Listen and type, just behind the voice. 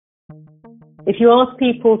If you ask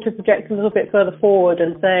people to project a little bit further forward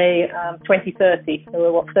and say 2030,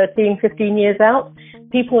 so we're 13, 15 years out,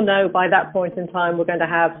 people know by that point in time we're going to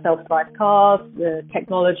have self-driving cars, the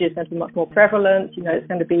technology is going to be much more prevalent, it's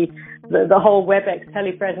going to be the whole WebEx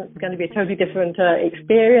telepresence is going to be a totally different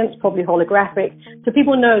experience, probably holographic. So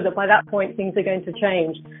people know that by that point things are going to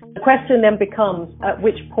change. The question then becomes, at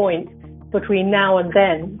which point between now and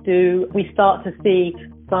then do we start to see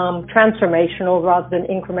some transformational rather than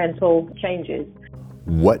incremental changes?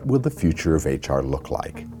 What will the future of HR look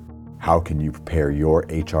like? How can you prepare your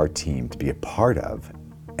HR team to be a part of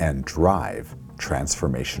and drive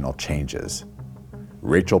transformational changes?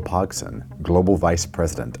 Rachael Pogson, Global Vice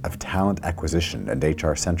President of Talent Acquisition and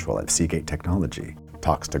HR Central at Seagate Technology,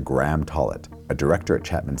 talks to Tollit, a director at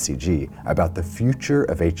Chapman CG, about the future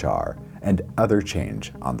of HR and other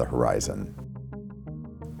change on the horizon.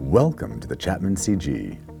 Welcome to the Chapman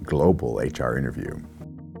CG Global HR Interview.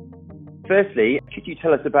 Firstly, could you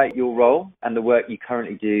tell us about your role and the work you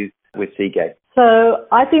currently do with Seagate? So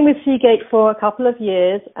I've been with Seagate for a couple of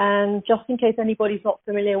years, and just in case anybody's not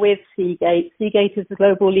familiar with Seagate, Seagate is the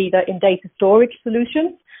global leader in data storage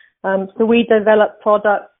solutions. So we develop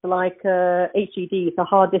products like HDDs, a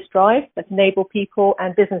hard disk drive that enable people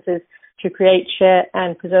and businesses to create, share,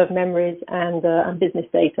 and preserve memories and business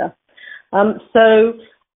data.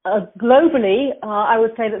 Globally, I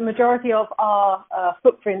would say that the majority of our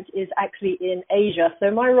footprint is actually in Asia. So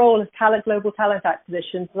my role is global talent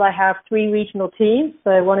acquisition. So I have 3 regional teams,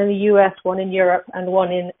 so one in the US, one in Europe, and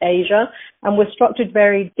one in Asia. And we're structured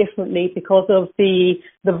very differently because of the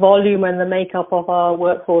volume and the makeup of our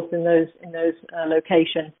workforce in those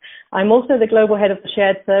locations. I'm also the global head of the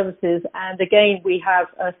shared services, and again, we have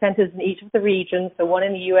centers in each of the regions. So one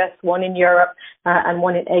in the US, one in Europe, and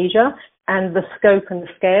one in Asia. And the scope and the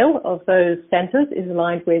scale of those centers is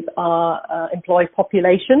aligned with our employee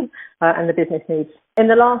population and the business needs. In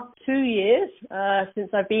the last 2 years, since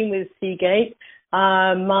I've been with Seagate,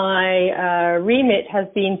 my remit has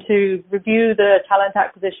been to review the talent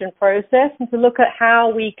acquisition process and to look at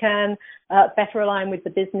how we can better align with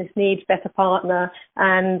the business needs, better partner,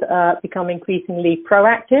 and become increasingly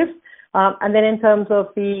proactive. And then in terms of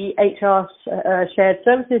the HR Shared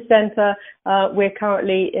Services Center, we're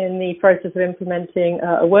currently in the process of implementing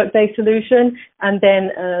a Workday solution. And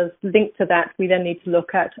then linked to that, we then need to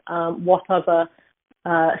look at what other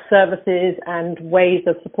services and ways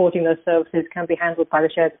of supporting those services can be handled by the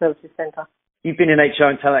Shared Services Center. You've been in HR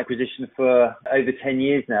and talent acquisition for over 10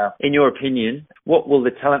 years now. In your opinion, what will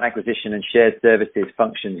the talent acquisition and shared services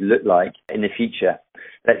functions look like in the future?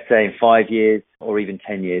 Let's say in 5 years or even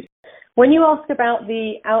 10 years. When you ask about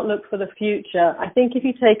the outlook for the future, I think if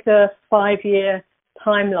you take a 5-year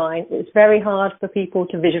timeline, it's very hard for people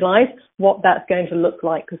to visualize what that's going to look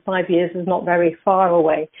like because 5 years is not very far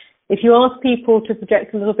away. If you ask people to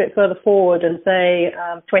project a little bit further forward and say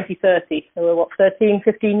 2030, so we're 13,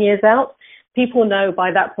 15 years out, people know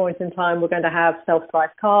by that point in time we're going to have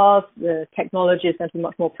self-driving cars, the technology is going to be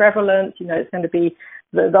much more prevalent, it's going to be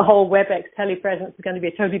the whole WebEx telepresence is going to be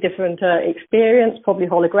a totally different experience, probably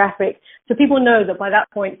holographic. So people know that by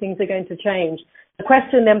that point things are going to change. The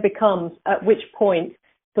question then becomes, at which point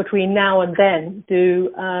between now and then do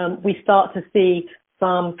we start to see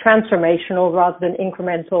some transformational rather than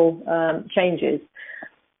incremental changes?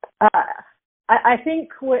 I think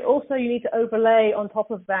you need to overlay on top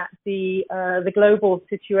of that the global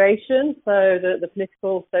situation, so the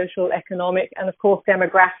political, social, economic, and of course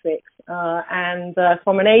demographics.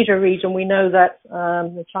 From an Asia region, we know that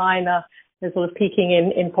China is sort of peaking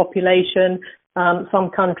in population.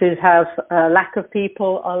 Some countries have a lack of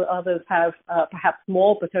people, others have perhaps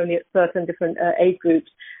more, but only at certain different age groups.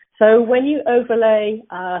 So when you overlay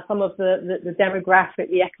some of the demographic,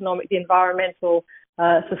 the economic, the environmental,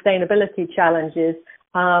 sustainability challenges,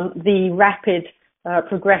 the rapid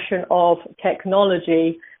progression of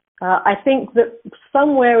technology, I think that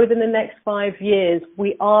somewhere within the next 5 years,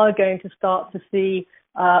 we are going to start to see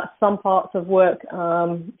some parts of work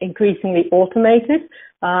increasingly automated,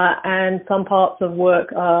 and some parts of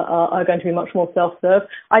work are going to be much more self-serve.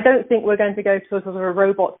 I don't think we're going to go to a sort of a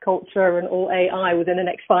robot culture and all AI within the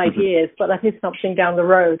next 5 years, but that is something down the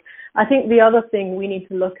road. I think the other thing we need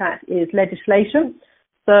to look at is legislation.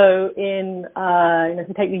 So if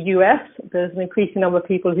you take the US, there's an increasing number of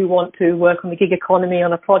people who want to work on the gig economy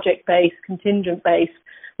on a project-based, contingent base,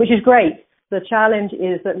 which is great. The challenge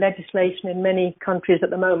is that legislation in many countries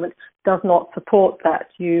at the moment does not support that.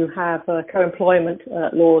 You have co-employment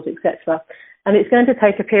laws, etc. And it's going to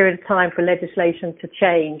take a period of time for legislation to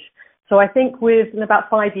change. So I think in about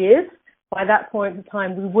 5 years, by that point in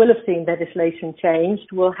time, we will have seen legislation changed.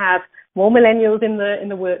 We'll have more millennials in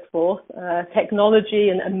the workforce. Technology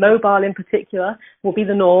and mobile in particular will be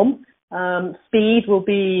the norm. Speed will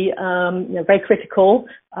be very critical.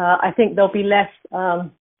 I think there'll be less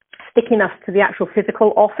stickiness to the actual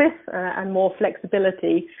physical office and more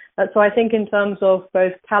flexibility. So I think in terms of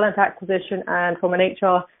both talent acquisition and from an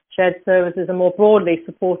HR shared services and more broadly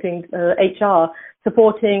supporting HR,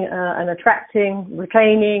 supporting and attracting,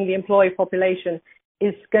 retaining the employee population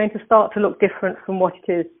is going to start to look different from what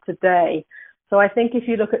it is today. So I think if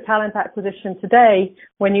you look at talent acquisition today,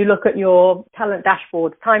 when you look at your talent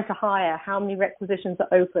dashboard, time to hire, how many requisitions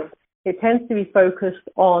are open, it tends to be focused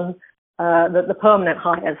on the permanent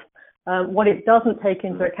hires. What it doesn't take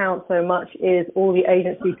into account so much is all the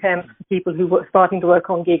agency temps, people who were starting to work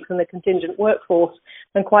on gigs and the contingent workforce,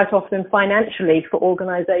 and quite often financially for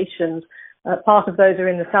organisations. Part of those are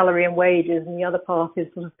in the salary and wages, and the other part is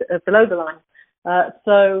sort of below the line.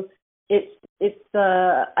 So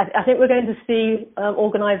I think we're going to see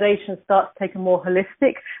organisations start to take a more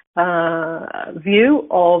holistic view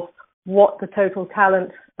of what the total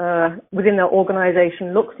talent within their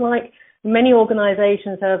organisation looks like. Many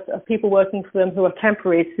organisations have people working for them who are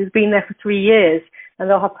temporaries, who've been there for 3 years, and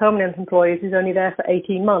they'll have permanent employees who's only there for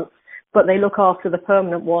 18 months, but they look after the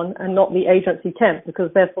permanent one and not the agency temp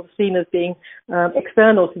because they're sort of seen as being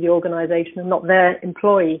external to the organisation and not their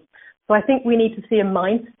employee. So I think we need to see a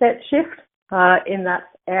mindset shift in that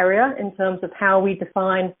area in terms of how we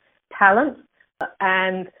define talent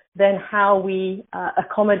and then how we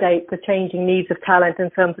accommodate the changing needs of talent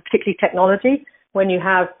in terms of particularly technology. When you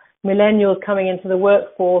have millennials coming into the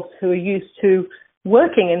workforce who are used to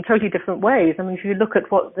working in totally different ways. I mean, if you look at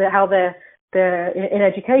how they're in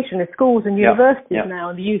education, in schools and universities now,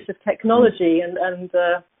 and the use of technology and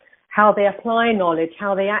how they apply knowledge,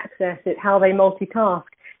 how they access it, how they multitask,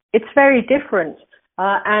 it's very different.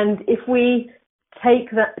 And if we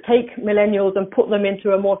take millennials and put them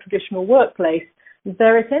into a more traditional workplace,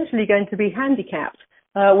 they're essentially going to be handicapped.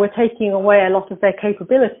 We're taking away a lot of their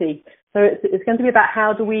capability. So it's going to be about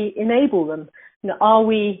how do we enable them.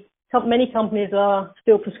 Many companies are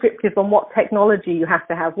still prescriptive on what technology you have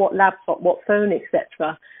to have, what laptop, what phone,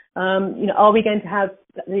 etc. Are we going to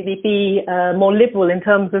be more liberal in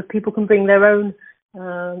terms of people can bring their own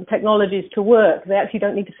technologies to work? They actually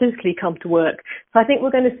don't need to physically come to work. So I think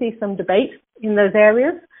we're going to see some debate in those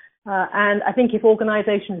areas. And I think if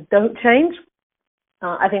organizations don't change,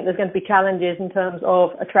 I think there's going to be challenges in terms of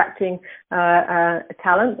attracting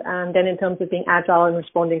talent and then in terms of being agile and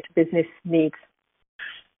responding to business needs.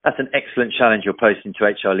 That's an excellent challenge you're posing to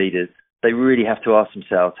HR leaders. They really have to ask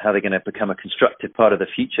themselves how they're going to become a constructive part of the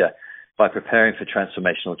future by preparing for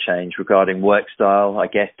transformational change regarding work style,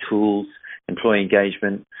 tools, employee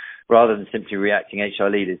engagement, rather than simply reacting. HR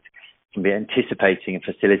leaders can be anticipating and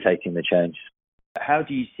facilitating the change. How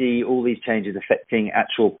do you see all these changes affecting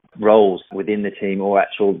actual roles within the team or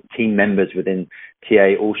actual team members within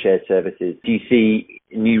TA or shared services? Do you see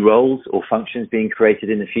new roles or functions being created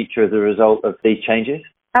in the future as a result of these changes?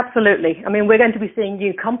 Absolutely. I mean, we're going to be seeing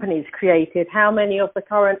new companies created. How many of the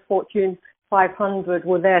current Fortune 500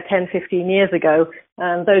 were there 10, 15 years ago?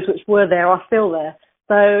 And those which were there are still there.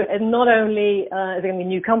 So not only is there going to be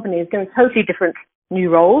new companies, going to be totally different new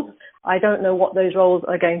roles. I don't know what those roles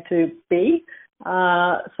are going to be.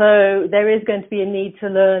 So there is going to be a need to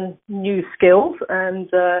learn new skills. And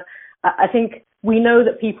I think we know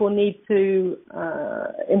that people need to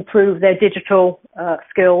improve their digital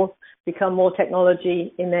skills, become more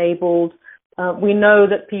technology enabled. We know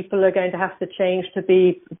that people are going to have to change to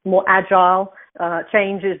be more agile.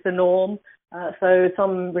 Change is the norm. So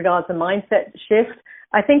some regards a mindset shift.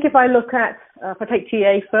 I think if I take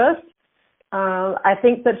TA first, I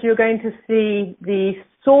think that you're going to see the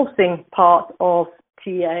sourcing part of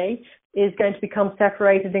TA is going to become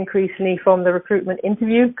separated increasingly from the recruitment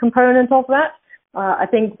interview component of that. I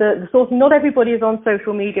think the sourcing, not everybody is on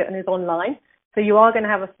social media and is online. So you are going to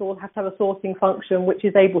have to have a sourcing function which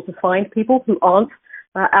is able to find people who aren't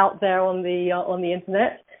out there on the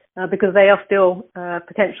internet because they are still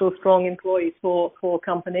potential strong employees for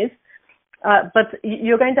companies. But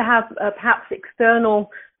you're going to have perhaps external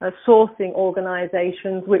sourcing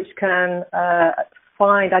organizations which can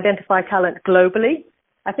identify talent globally.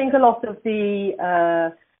 I think a lot of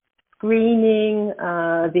the screening,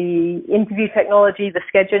 the interview technology, the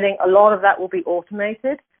scheduling, a lot of that will be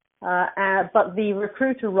automated. But the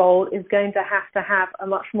recruiter role is going to have a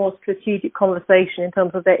much more strategic conversation in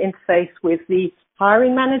terms of their interface with the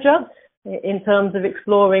hiring manager, in terms of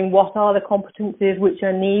exploring what are the competencies which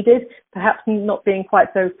are needed, perhaps not being quite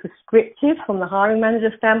so prescriptive from the hiring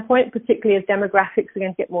manager standpoint, particularly as demographics are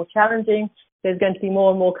going to get more challenging, there's going to be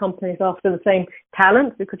more and more companies after the same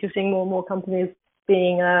talent, because you're seeing more and more companies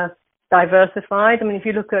being diversified. I mean, if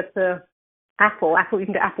you look at Apple, you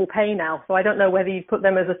can get Apple Pay now. So I don't know whether you put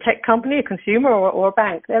them as a tech company, a consumer, or a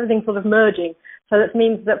bank. Everything's sort of merging. So that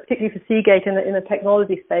means that particularly for Seagate in the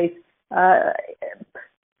technology space,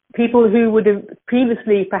 people who would have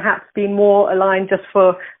previously perhaps been more aligned just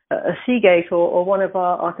for a Seagate or one of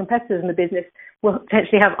our competitors in the business will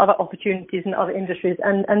potentially have other opportunities in other industries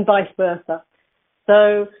and vice versa.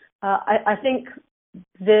 So I think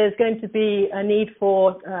there's going to be a need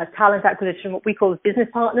for talent acquisition, what we call as business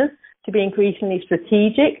partners, to be increasingly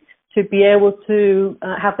strategic, to be able to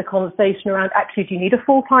have the conversation around, actually, do you need a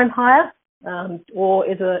full-time hire? Or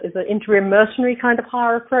is an interim mercenary kind of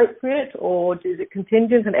hire appropriate, or is it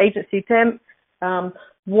contingent, an agency temp?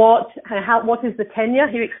 What is the tenure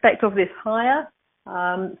you expect of this hire?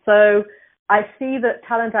 So I see that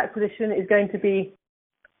talent acquisition is going to be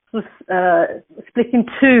split in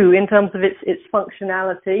two in terms of its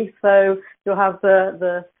functionality. So you'll have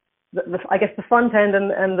the I guess the front end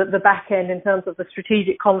and the back end in terms of the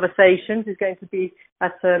strategic conversations is going to be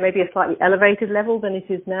at maybe a slightly elevated level than it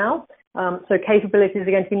is now. So capabilities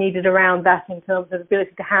are going to be needed around that in terms of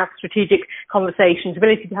ability to have strategic conversations,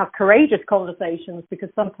 ability to have courageous conversations, because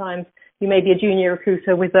sometimes you may be a junior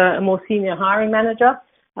recruiter with a more senior hiring manager,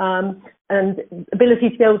 and ability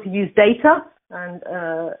to be able to use data and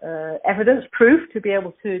evidence, proof, to be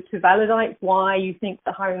able to validate why you think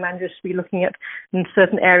the hiring manager should be looking at in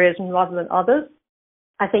certain areas and rather than others.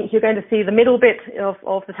 I think you're going to see the middle bit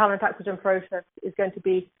of the talent acquisition process is going to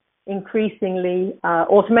be increasingly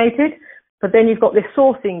automated, but then you've got this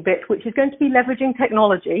sourcing bit, which is going to be leveraging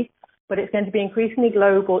technology, but it's going to be increasingly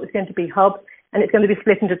global, it's going to be hubs, and it's going to be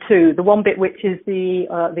split into two. The one bit which is the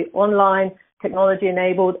online technology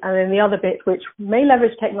enabled, and then the other bit which may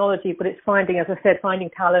leverage technology, but it's finding, as I said,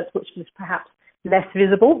 finding talent which is perhaps less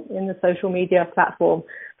visible in the social media platform.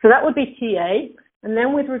 So that would be TA. And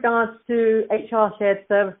then with regards to HR shared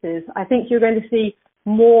services, I think you're going to see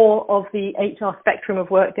more of the HR spectrum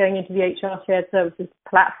of work going into the HR shared services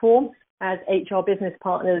platform as HR business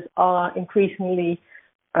partners are increasingly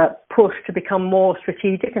pushed to become more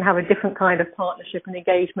strategic and have a different kind of partnership and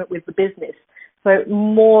engagement with the business. So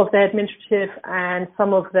more of their administrative and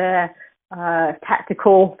some of their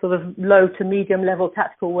tactical, sort of low to medium level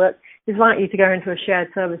tactical work is likely to go into a shared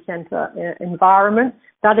service center environment.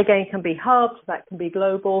 That again can be hubs, that can be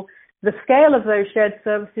global. The scale of those shared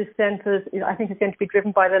services centers, I think, is going to be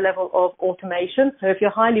driven by the level of automation. So if you're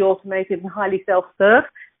highly automated and highly self-serve,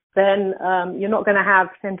 then you're not going to have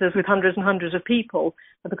centers with hundreds and hundreds of people,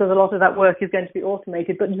 because a lot of that work is going to be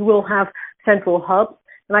automated, but you will have central hubs.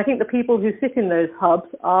 And I think the people who sit in those hubs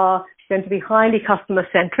are going to be highly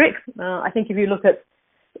customer-centric. I think if you look at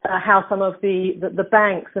how some of the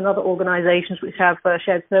banks and other organizations which have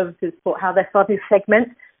shared services, for how they're starting to segment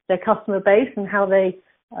their customer base and how they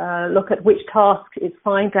look at which tasks it's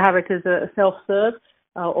fine to have it as a self-serve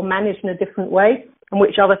or managed in a different way, and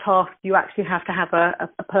which other tasks you actually have to have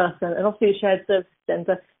a person. And obviously a shared service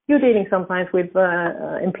center, you're dealing sometimes with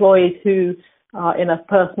employees who are in a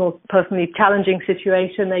personally challenging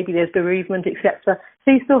situation. Maybe there's bereavement, etc.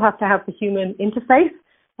 So you still have to have the human interface,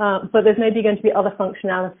 but there's maybe going to be other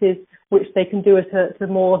functionalities which they can do at a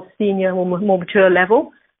more senior or more mature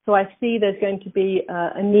level. So I see there's going to be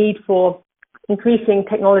a need for increasing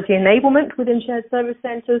technology enablement within shared service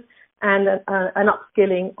centres and an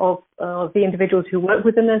upskilling of the individuals who work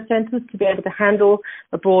within those centres to be able to handle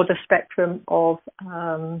a broader spectrum of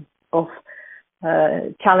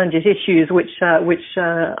challenges, issues which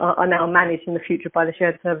are now managed in the future by the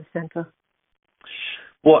shared service centre.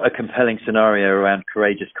 What a compelling scenario around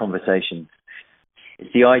courageous conversations.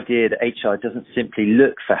 It's the idea that HR doesn't simply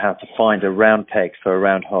look for how to find a round peg for a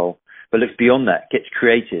round hole, but looks beyond that, gets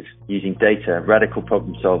creative using data, radical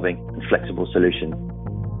problem solving, and flexible solutions.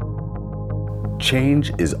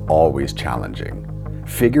 Change is always challenging.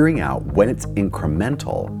 Figuring out when it's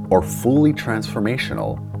incremental or fully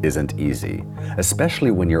transformational isn't easy,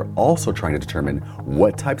 especially when you're also trying to determine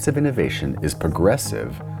what types of innovation is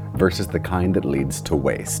progressive versus the kind that leads to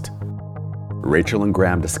waste. Rachael and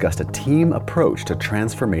Graham discussed a team approach to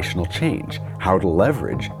transformational change, how to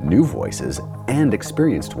leverage new voices and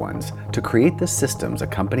experienced ones to create the systems a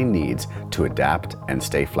company needs to adapt and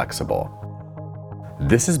stay flexible.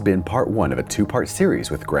 This has been part one of a two-part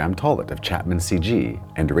series with Graham Tollit of Chapman CG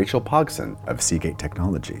and Rachael Pogson of Seagate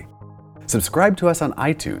Technology. Subscribe to us on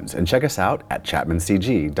iTunes and check us out at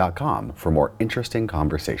chapmancg.com for more interesting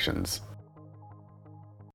conversations.